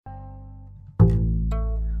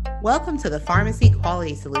Welcome to the Pharmacy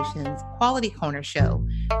Quality Solutions Quality Corner Show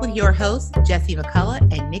with your hosts, Jesse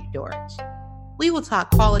McCullough and Nick Dorich. We will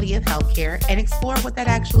talk quality of healthcare and explore what that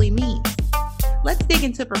actually means. Let's dig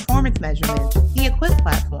into performance measurements, the Equip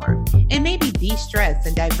platform, and maybe de-stress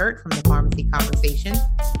and divert from the pharmacy conversation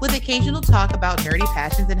with occasional talk about nerdy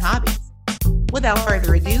passions and hobbies. Without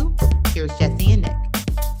further ado, here's Jesse and Nick.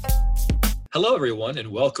 Hello, everyone,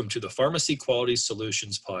 and welcome to the Pharmacy Quality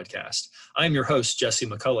Solutions Podcast. I'm your host, Jesse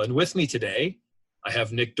McCullough, and with me today, I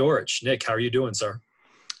have Nick Dorich. Nick, how are you doing, sir?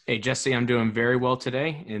 Hey, Jesse, I'm doing very well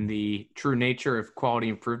today. In the true nature of quality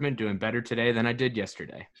improvement, doing better today than I did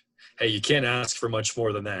yesterday. Hey, you can't ask for much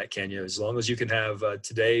more than that, can you? As long as you can have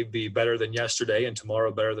today be better than yesterday and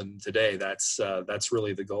tomorrow better than today, that's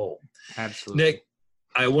really the goal. Absolutely. Nick,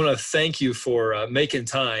 I want to thank you for making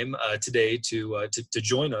time today to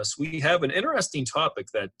join us. We have an interesting topic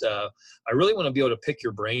that I really want to be able to pick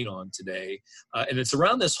your brain on today, and it's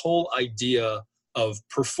around this whole idea of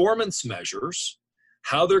performance measures,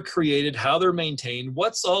 how they're created, how they're maintained,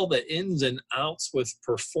 what's all the ins and outs with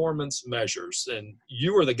performance measures, and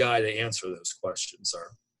you are the guy to answer those questions,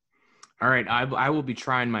 sir. All right, I will be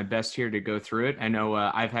trying my best here to go through it. I know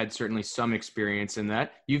I've had certainly some experience in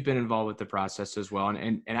that. You've been involved with the process as well.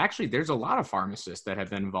 And actually, there's a lot of pharmacists that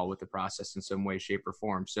have been involved with the process in some way, shape, or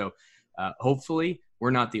form. So hopefully,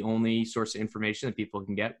 we're not the only source of information that people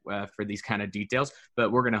can get for these kind of details,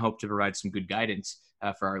 but we're going to hope to provide some good guidance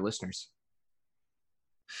for our listeners.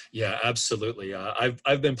 Yeah, absolutely.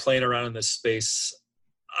 I've been playing around in this space.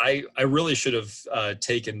 I really should have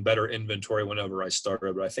taken better inventory whenever I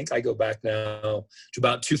started, but I think I go back now to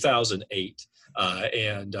about 2008.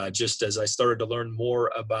 And just as I started to learn more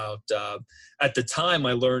about, at the time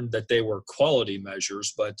I learned that they were quality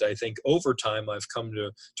measures, but I think over time I've come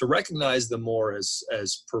to recognize them more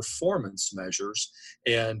as performance measures.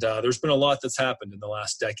 And there's been a lot that's happened in the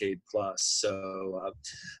last decade plus. So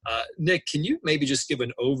Nick, can you maybe just give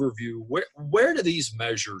an overview? Where do these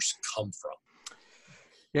measures come from?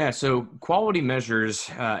 Yeah, so quality measures,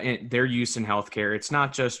 their use in healthcare, it's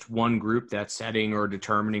not just one group that's setting or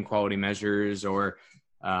determining quality measures or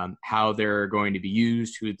how they're going to be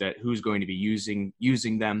used, who's going to be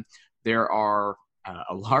using them. There are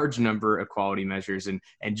a large number of quality measures. And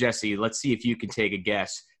Jesse, let's see if you can take a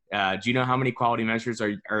guess. Do you know how many quality measures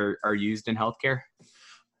are used in healthcare?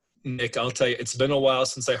 Nick, I'll tell you, it's been a while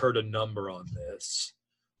since I heard a number on this.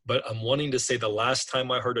 But I'm wanting to say the last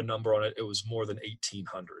time I heard a number on it, it was more than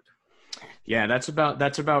 1,800. Yeah, that's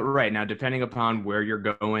about right. Now, depending upon where you're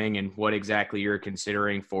going and what exactly you're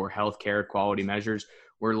considering for healthcare quality measures,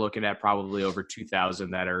 we're looking at probably over 2,000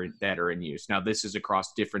 that are in use. Now, this is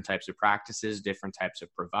across different types of practices, different types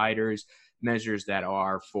of providers, measures that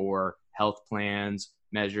are for health plans,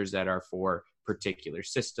 measures that are for particular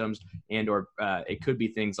systems, and or it could be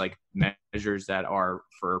things like measures that are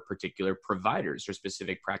for particular providers or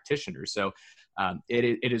specific practitioners. So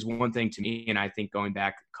it is one thing to me, and I think going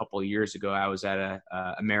back a couple of years ago, I was at a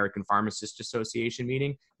American Pharmacist Association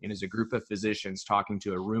meeting, and as a group of physicians talking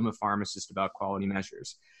to a room of pharmacists about quality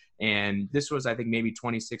measures. And this was, I think, maybe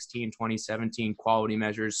 2016, 2017, quality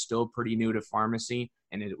measures, still pretty new to pharmacy,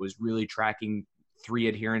 and it was really tracking 3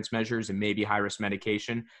 adherence measures and maybe high-risk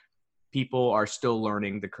medication. People are still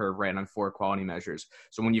learning the curve right on 4 quality measures.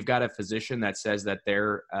 So when you've got a physician that says that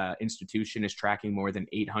their institution is tracking more than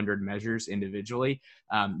 800 measures individually,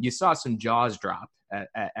 you saw some jaws drop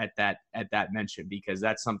at that mention, because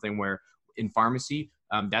that's something where in pharmacy,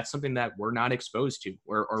 that's something that we're not exposed to,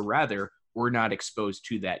 or rather, we're not exposed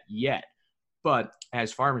to that yet. But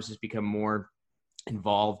as pharmacists become more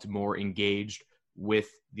involved, more engaged with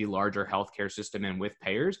the larger healthcare system and with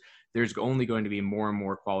payers, there's only going to be more and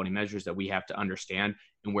more quality measures that we have to understand,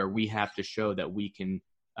 and where we have to show that we can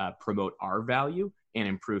promote our value and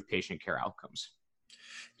improve patient care outcomes.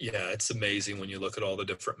 Yeah, it's amazing when you look at all the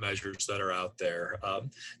different measures that are out there.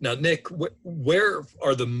 Now, Nick, where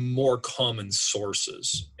are the more common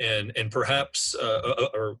sources? And perhaps,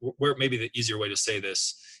 or where maybe the easier way to say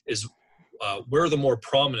this is, where are the more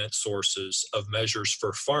prominent sources of measures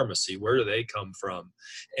for pharmacy? Where do they come from?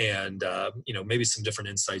 And, maybe some different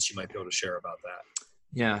insights you might be able to share about that.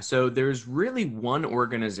 Yeah, so there's really one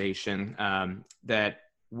organization that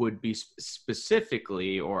would be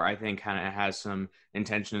specifically, or I think kind of has some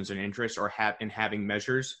intentions and interests or in having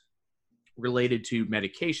measures related to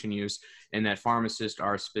medication use, and that pharmacists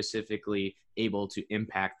are specifically able to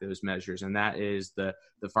impact those measures. And that is the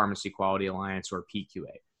Pharmacy Quality Alliance, or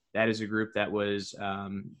PQA. That is a group that was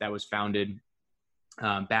founded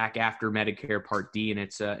back after Medicare Part D and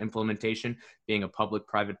its implementation, being a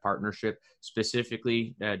public-private partnership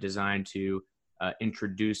specifically designed to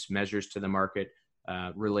introduce measures to the market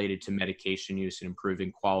related to medication use and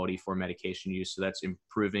improving quality for medication use. So that's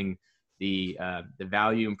improving the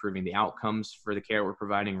value, improving the outcomes for the care we're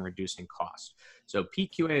providing, and reducing cost. So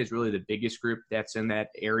PQA is really the biggest group that's in that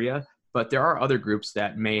area, but there are other groups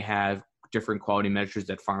that may have different quality measures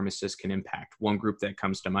that pharmacists can impact. One group that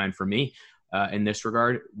comes to mind for me in this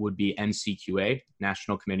regard would be NCQA,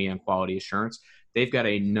 National Committee on Quality Assurance. They've got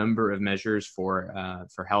a number of measures for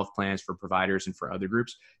health plans, for providers, and for other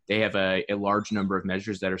groups. They have a large number of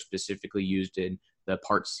measures that are specifically used in the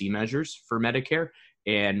Part C measures for Medicare.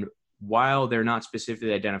 And while they're not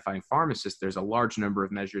specifically identifying pharmacists, there's a large number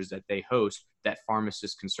of measures that they host that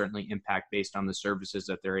pharmacists can certainly impact based on the services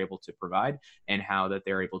that they're able to provide and how that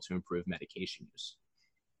they're able to improve medication use.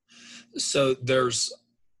 So there's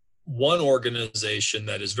one organization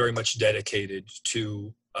that is very much dedicated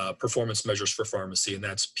to performance measures for pharmacy, and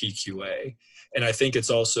that's PQA. And I think it's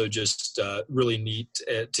also just really neat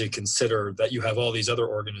to consider that you have all these other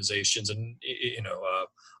organizations. And,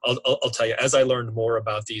 I'll tell you, as I learned more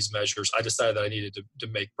about these measures, I decided that I needed to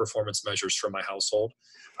make performance measures for my household.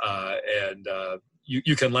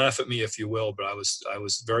 You can laugh at me if you will, but I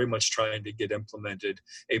was very much trying to get implemented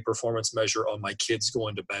a performance measure on my kids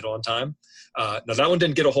going to bed on time. Now that one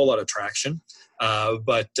didn't get a whole lot of traction,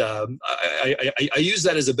 but I use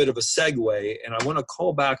that as a bit of a segue, and I want to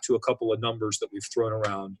call back to a couple of numbers that we've thrown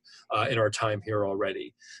around in our time here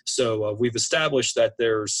already. So we've established that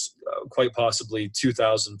there's quite possibly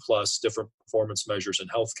 2,000 plus different performance measures in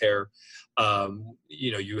healthcare.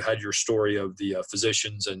 You had your story of the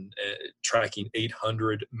physicians and tracking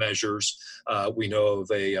 800 measures. We know of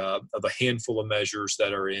a handful of measures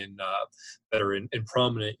that are in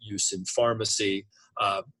prominent use in pharmacy.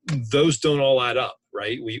 Those don't all add up,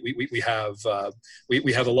 right? We have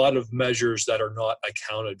a lot of measures that are not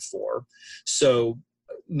accounted for. So,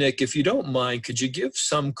 Nick, if you don't mind, could you give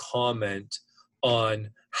some comment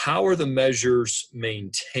on how are the measures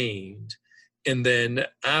maintained? And then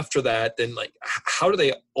after that, how do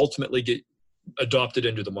they ultimately get adopted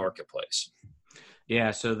into the marketplace?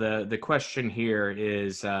 Yeah, so the question here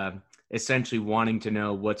is essentially wanting to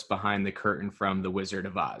know what's behind the curtain from the Wizard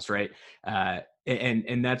of Oz, right?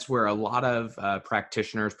 And that's where a lot of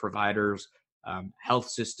practitioners, providers, health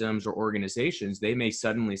systems, or organizations, they may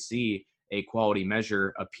suddenly see a quality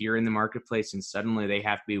measure appear in the marketplace, and suddenly they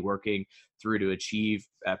have to be working through to achieve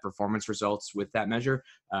performance results with that measure.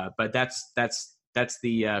 But that's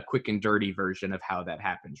the quick and dirty version of how that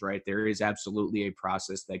happens, right? There is absolutely a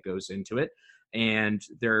process that goes into it. And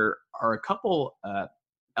there are a couple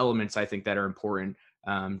elements, I think, that are important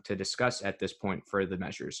to discuss at this point for the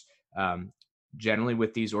measures. Generally,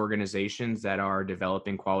 with these organizations that are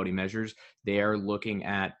developing quality measures, they are looking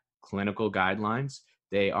at clinical guidelines.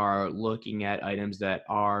 They are looking at items that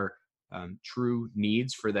are true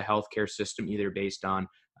needs for the healthcare system, either based on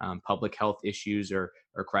public health issues or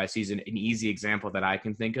crises. And an easy example that I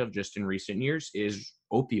can think of just in recent years is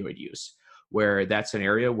opioid use, where that's an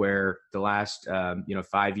area where the last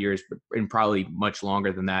 5 years, and probably much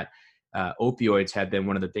longer than that, opioids have been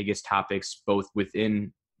one of the biggest topics, both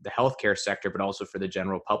within the healthcare sector, but also for the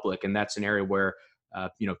general public. And that's an area where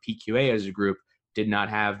PQA as a group did not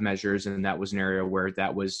have measures, and that was an area where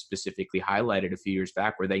that was specifically highlighted a few years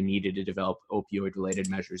back, where they needed to develop opioid-related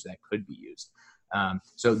measures that could be used.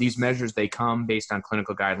 So these measures, they come based on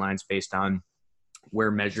clinical guidelines, based on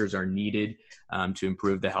where measures are needed to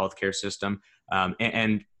improve the healthcare system.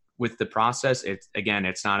 And with the process, it's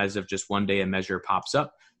not as if just one day a measure pops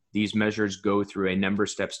up. These measures go through a number of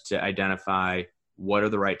steps to identify what are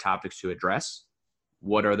the right topics to address,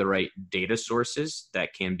 what are the right data sources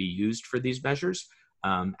that can be used for these measures,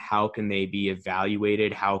 how can they be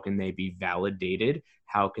evaluated, how can they be validated,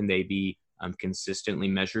 how can they be consistently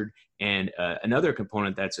measured. And another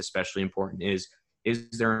component that's especially important is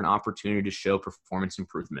there an opportunity to show performance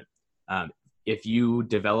improvement? If you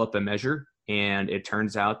develop a measure and it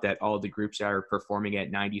turns out that all the groups are performing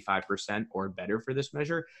at 95% or better for this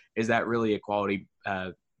measure, is that really a quality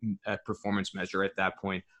performance measure at that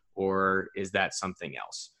point, or is that something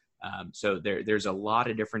else? So there's a lot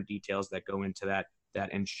of different details that go into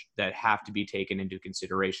that have to be taken into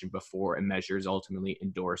consideration before a measure is ultimately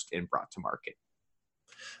endorsed and brought to market.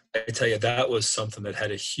 I tell you, that was something that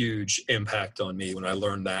had a huge impact on me when I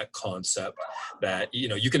learned that concept, that,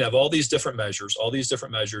 you can have all these different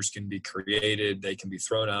measures can be created, they can be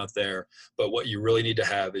thrown out there, but what you really need to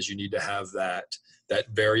have is you need to have that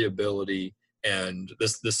variability. And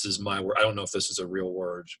this is my word. I don't know if this is a real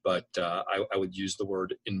word, but I would use the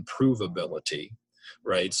word improvability.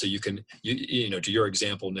 right? So you can, to your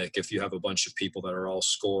example, Nick, if you have a bunch of people that are all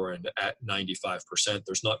scoring at 95%,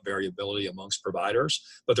 there's not variability amongst providers,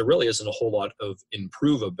 but there really isn't a whole lot of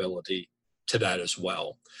improvability to that as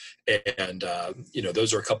well. And,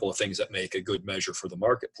 those are a couple of things that make a good measure for the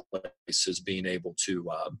marketplace, is being able to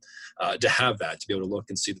have that, to be able to look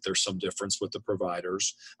and see that there's some difference with the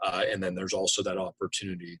providers. And then there's also that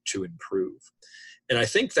opportunity to improve. And I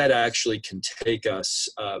think that actually can take us,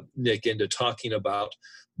 Nick, into talking about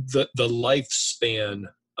the lifespan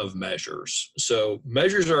of measures. So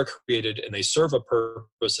measures are created and they serve a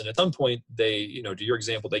purpose. And at some point they, to your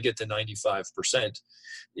example, they get to 95%.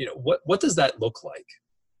 What does that look like?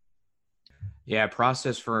 Yeah,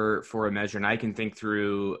 process for a measure. And I can think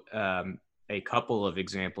through a couple of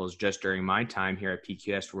examples just during my time here at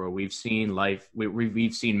PQS, where we've seen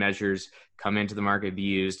we've seen measures come into the market, be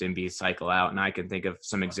used, and be cycle out. And I can think of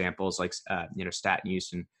some examples like, statin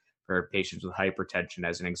use and for patients with hypertension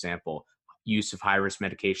as an example, use of high-risk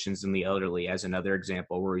medications in the elderly as another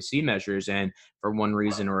example, where we see measures and for one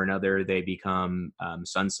reason or another, they become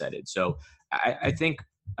sunsetted. So I think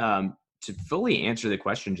to fully answer the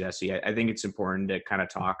question, Jesse, I think it's important to kind of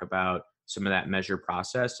talk about some of that measure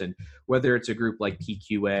process, and whether it's a group like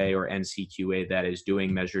PQA or NCQA that is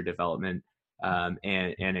doing measure development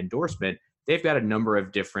and endorsement, they've got a number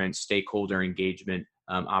of different stakeholder engagement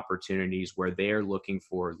opportunities where they are looking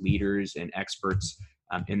for leaders and experts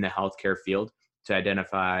in the healthcare field to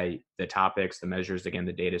identify the topics, the measures, again,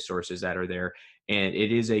 the data sources that are there. And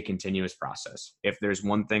it is a continuous process. If there's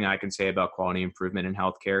one thing I can say about quality improvement in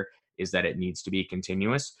healthcare, is that it needs to be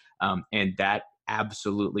continuous. And that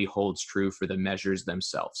absolutely holds true for the measures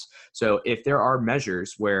themselves. So if there are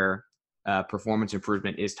measures where performance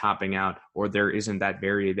improvement is topping out, or there isn't that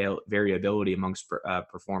variability amongst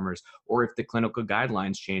performers, or if the clinical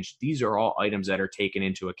guidelines change, these are all items that are taken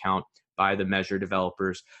into account by the measure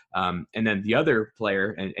developers. And then the other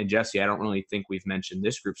player, and Jesse, I don't really think we've mentioned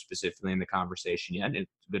this group specifically in the conversation yet, and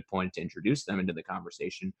it's a good point to introduce them into the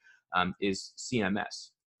conversation, is CMS,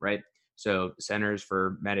 right? So Centers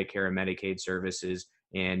for Medicare and Medicaid Services,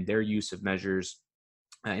 and their use of measures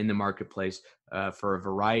in the marketplace for a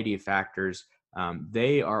variety of factors.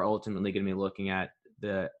 They are ultimately going to be looking at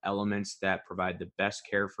the elements that provide the best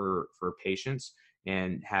care for patients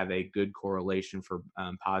and have a good correlation for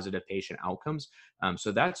positive patient outcomes.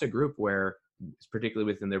 So that's a group where,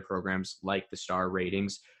 particularly within their programs like the STAR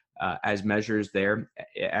ratings, as measures there,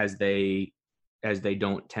 as they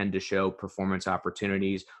don't tend to show performance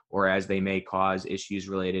opportunities, or as they may cause issues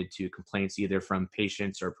related to complaints either from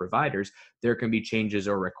patients or providers, there can be changes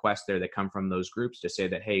or requests there that come from those groups to say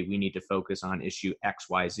that, hey, we need to focus on issue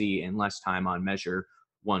XYZ and less time on measure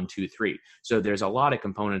 1, 2, 3. So there's a lot of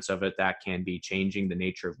components of it that can be changing the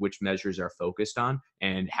nature of which measures are focused on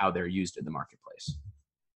and how they're used in the marketplace.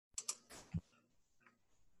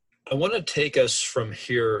 I want to take us from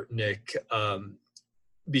here, Nick,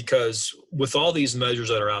 because with all these measures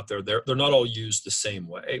that are out there, they're not all used the same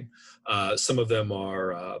way. Some of them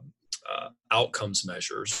are outcomes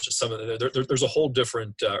measures. Some of them, there's a whole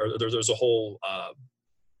different, there's a whole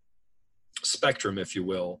spectrum, if you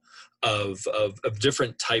will, of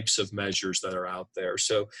different types of measures that are out there.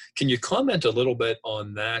 So can you comment a little bit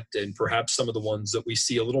on that, and perhaps some of the ones that we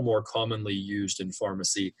see a little more commonly used in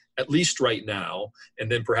pharmacy, at least right now, and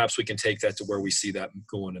then perhaps we can take that to where we see that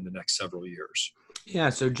going in the next several years? Yeah,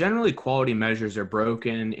 so generally quality measures are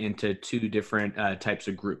broken into two different types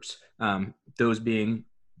of groups, those being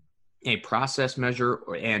a process measure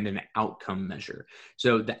and an outcome measure.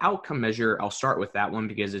 So the outcome measure, I'll start with that one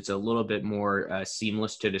because it's a little bit more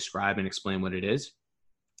seamless to describe and explain what it is.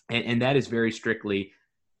 And that is very strictly,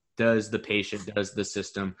 does the patient, does the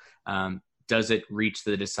system, does it reach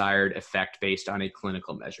the desired effect based on a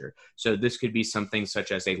clinical measure? So this could be something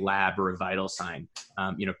such as a lab or a vital sign,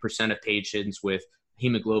 percent of patients with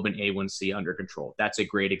hemoglobin A1C under control. That's a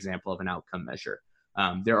great example of an outcome measure.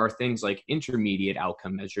 There are things like intermediate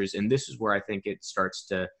outcome measures, and this is where I think it starts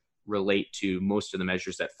to relate to most of the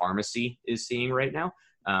measures that pharmacy is seeing right now.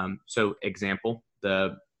 So example,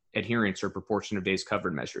 the adherence or proportion of days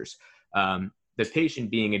covered measures. The patient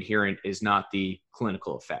being adherent is not the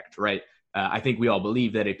clinical effect, right? I think we all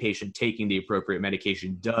believe that a patient taking the appropriate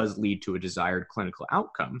medication does lead to a desired clinical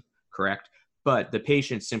outcome, correct? But the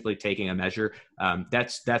patient simply taking a measure,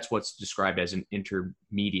 that's what's described as an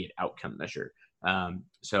intermediate outcome measure.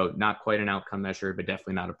 So not quite an outcome measure, but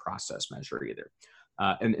definitely not a process measure either.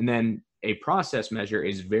 And then a process measure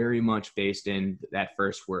is very much based in that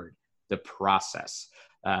first word, the process.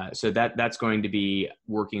 So that's going to be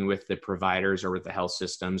working with the providers or with the health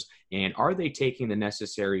systems. And are they taking the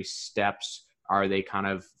necessary steps? Are they kind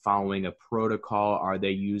of following a protocol? Are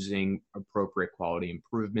they using appropriate quality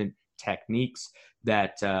improvement techniques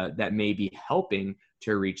that may be helping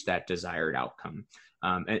to reach that desired outcome?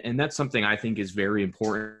 And that's something I think is very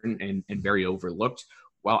important and very overlooked.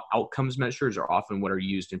 While outcomes measures are often what are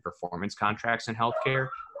used in performance contracts in healthcare,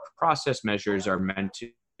 process measures are meant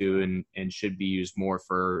to and should be used more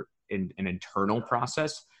for an internal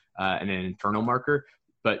process and an internal marker.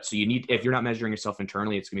 But so if you're not measuring yourself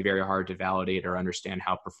internally, it's going to be very hard to validate or understand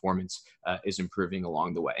how performance is improving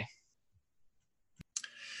along the way.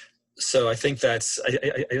 So I think that's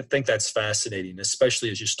fascinating,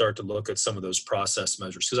 especially as you start to look at some of those process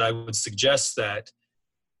measures, because I would suggest that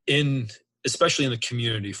especially in the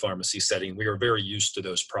community pharmacy setting, we are very used to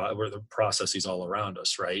those the processes all around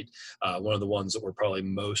us, right? One of the ones that we're probably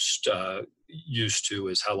most used to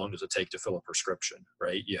is how long does it take to fill a prescription,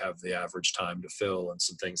 right? You have the average time to fill and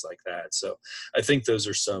some things like that. So I think those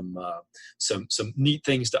are some neat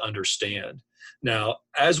things to understand. Now,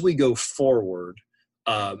 as we go forward,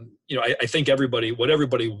 I think what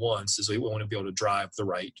everybody wants is we want to be able to drive the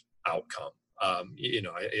right outcome.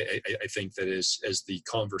 I think that as the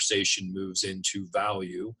conversation moves into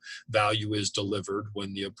value is delivered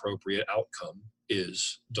when the appropriate outcome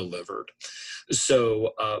is delivered.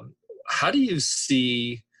 So how do you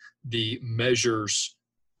see the measures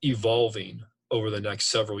evolving over the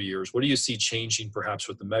next several years? What do you see changing perhaps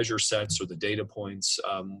with the measure sets or the data points?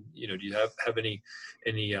 Do you have any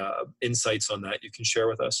insights on that you can share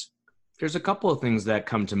with us? There's a couple of things that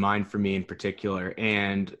come to mind for me in particular.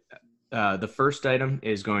 And the first item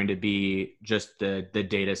is going to be just the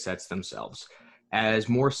data sets themselves. As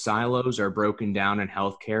more silos are broken down in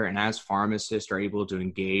healthcare, and as pharmacists are able to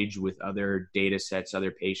engage with other data sets,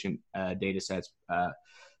 other patient data sets,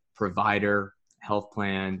 provider, health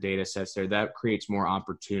plan data sets there, that creates more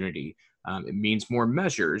opportunity. It means more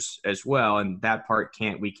measures as well. And that part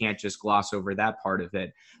we can't just gloss over that part of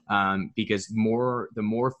it, because the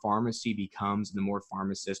more pharmacy becomes, the more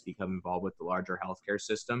pharmacists become involved with the larger healthcare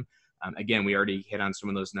system. Again, we already hit on some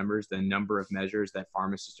of those numbers. The number of measures that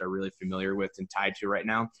pharmacists are really familiar with and tied to right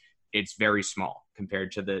now, it's very small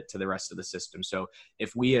compared to the rest of the system. So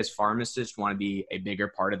if we as pharmacists want to be a bigger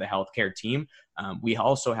part of the healthcare team, we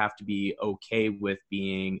also have to be okay with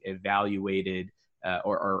being evaluated,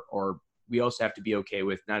 or we also have to be okay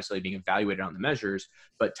with not necessarily being evaluated on the measures,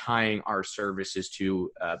 but tying our services to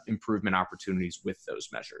improvement opportunities with those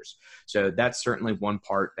measures. So that's certainly one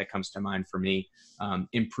part that comes to mind for me.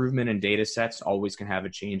 Improvement in data sets always can have a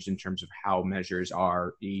change in terms of how measures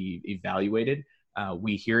are evaluated.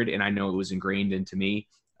 We hear it, and I know it was ingrained into me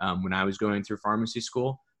when I was going through pharmacy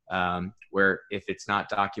school, where if it's not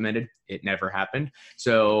documented, it never happened.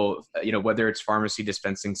 So, whether it's pharmacy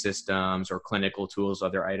dispensing systems or clinical tools,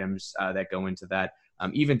 other items that go into that,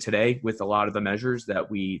 even today with a lot of the measures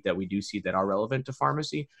that we do see that are relevant to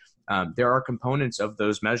pharmacy, there are components of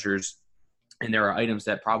those measures, and there are items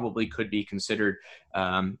that probably could be considered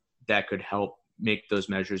that could help make those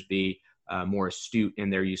measures be more astute in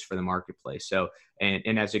their use for the marketplace. So,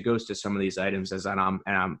 and as it goes to some of these items, as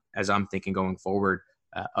I'm thinking going forward,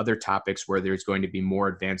 other topics where there's going to be more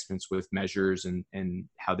advancements with measures and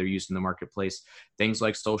how they're used in the marketplace, things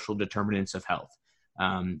like social determinants of health.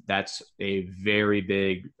 That's a very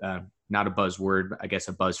big, not a buzzword, I guess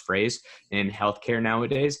a buzz phrase in healthcare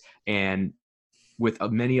nowadays. And with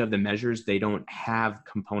many of the measures, they don't have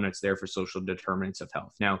components there for social determinants of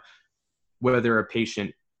health. Now, whether a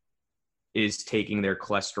patient is taking their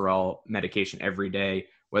cholesterol medication every day,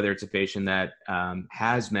 whether it's a patient that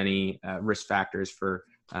has many risk factors for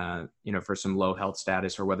some low health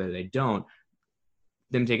status, or whether they don't,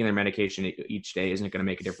 them taking their medication each day isn't going to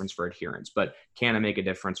make a difference for adherence, but can it make a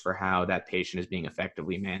difference for how that patient is being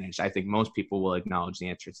effectively managed? I think most people will acknowledge the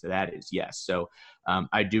answer to that is yes. So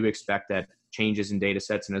I do expect that changes in data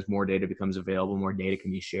sets, and as more data becomes available, more data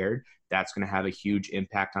can be shared. That's going to have a huge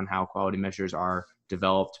impact on how quality measures are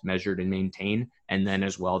developed, measured, and maintained. And then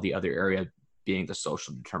as well, the other area being the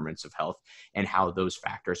social determinants of health and how those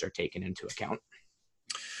factors are taken into account.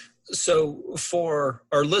 So for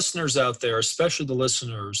our listeners out there, especially the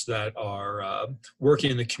listeners that are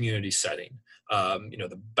working in the community setting,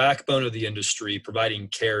 the backbone of the industry, providing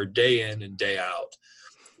care day in and day out,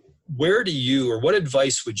 what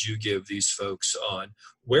advice would you give these folks on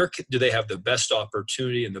where do they have the best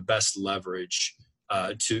opportunity and the best leverage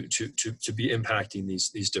to be impacting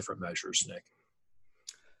these different measures, Nick?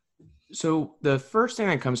 So the first thing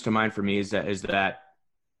that comes to mind for me is that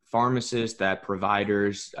pharmacists, that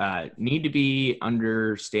providers need to be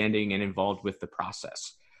understanding and involved with the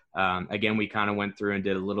process. Again, we kind of went through and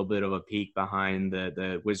did a little bit of a peek behind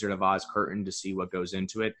the Wizard of Oz curtain to see what goes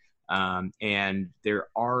into it. And there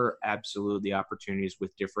are absolutely opportunities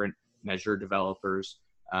with different measure developers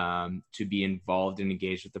to be involved and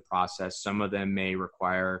engaged with the process. Some of them may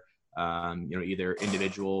require, either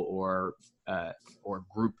individual or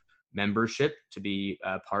group membership to be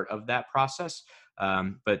part of that process.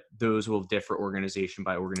 But those will differ organization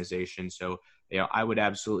by organization. So, I would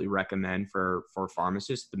absolutely recommend for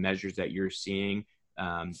pharmacists, the measures that you're seeing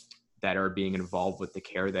that are being involved with the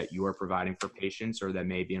care that you are providing for patients, or that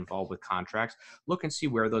may be involved with contracts, look and see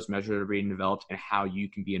where those measures are being developed and how you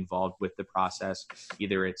can be involved with the process,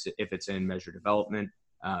 either if it's in measure development,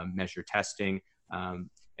 measure testing, and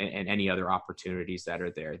any other opportunities that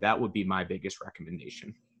are there. That would be my biggest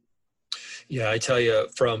recommendation. Yeah, I tell you,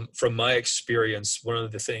 from my experience, one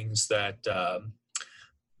of the things that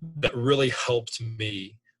that really helped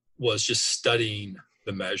me was just studying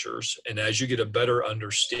the measures. And as you get a better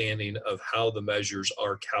understanding of how the measures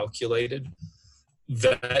are calculated,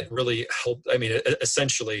 that really helped. I mean,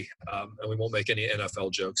 essentially, and we won't make any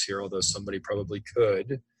NFL jokes here, although somebody probably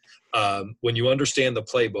could. When you understand the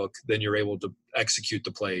playbook, then you're able to execute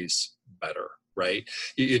the plays better, right?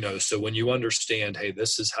 So when you understand, hey,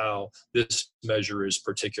 this is how this measure is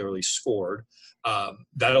particularly scored,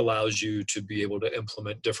 that allows you to be able to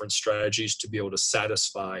implement different strategies to be able to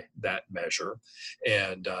satisfy that measure.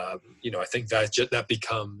 And, I think that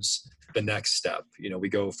becomes the next step. We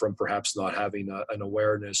go from perhaps not having an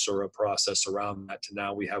awareness or a process around that to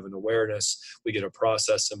now we have an awareness, we get a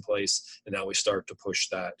process in place, and now we start to push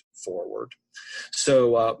that forward.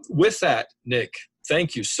 So with that, Nick,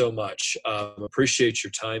 thank you so much. Appreciate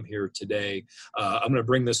your time here today. I'm going to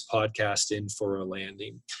bring this podcast in for a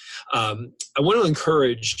landing. I want to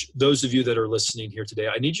encourage those of you that are listening here today.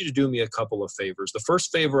 I need you to do me a couple of favors. The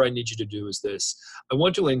first favor I need you to do is this. I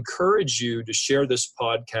want to encourage you to share this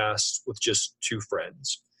podcast with just 2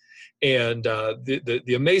 friends. And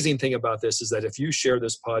the amazing thing about this is that if you share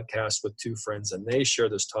this podcast with 2 friends and they share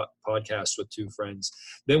this podcast with 2 friends,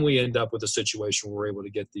 then we end up with a situation where we're able to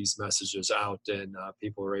get these messages out, and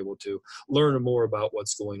people are able to learn more about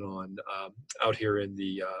what's going on out here in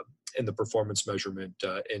the performance measurement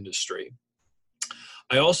industry.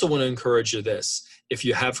 I also want to encourage you this. If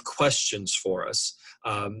you have questions for us,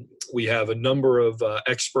 we have a number of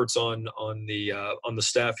experts on the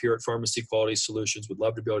staff here at Pharmacy Quality Solutions. We'd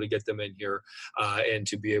love to be able to get them in here and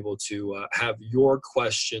to be able to have your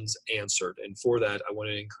questions answered. And for that, I want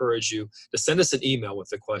to encourage you to send us an email with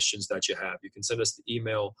the questions that you have. You can send us the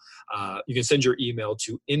email. You can send your email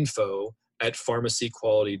to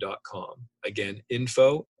info@pharmacyquality.com. Again,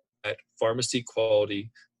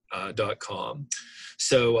 info@pharmacyquality.com.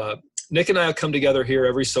 So Nick and I will come together here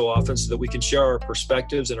every so often so that we can share our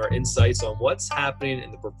perspectives and our insights on what's happening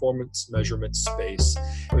in the performance measurement space.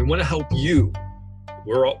 And we want to help you.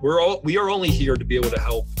 We are only here to be able to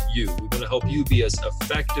help you. We want to help you be as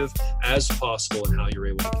effective as possible in how you're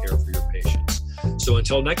able to care for your patients. So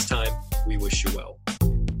until next time, we wish you well.